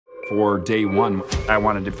For day one, I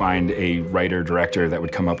wanted to find a writer-director that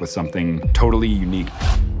would come up with something totally unique.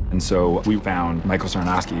 And so we found Michael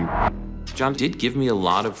Sarnowski. John did give me a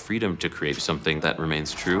lot of freedom to create something that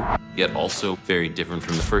remains true, yet also very different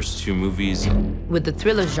from the first two movies. With the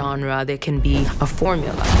thriller genre, there can be a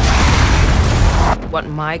formula. What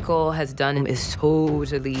Michael has done is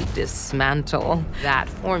totally dismantle that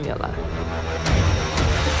formula.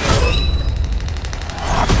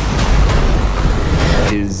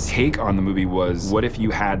 His take on the movie was, what if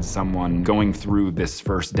you had someone going through this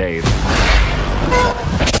first day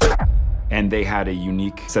and they had a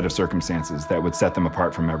unique set of circumstances that would set them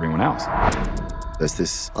apart from everyone else? There's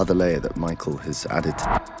this other layer that Michael has added.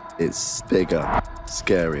 It's bigger,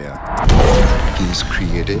 scarier. He's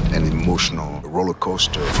created an emotional roller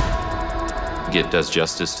coaster. It does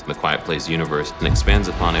justice to the Quiet Place universe and expands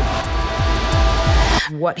upon it.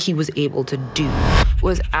 What he was able to do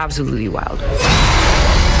was absolutely wild.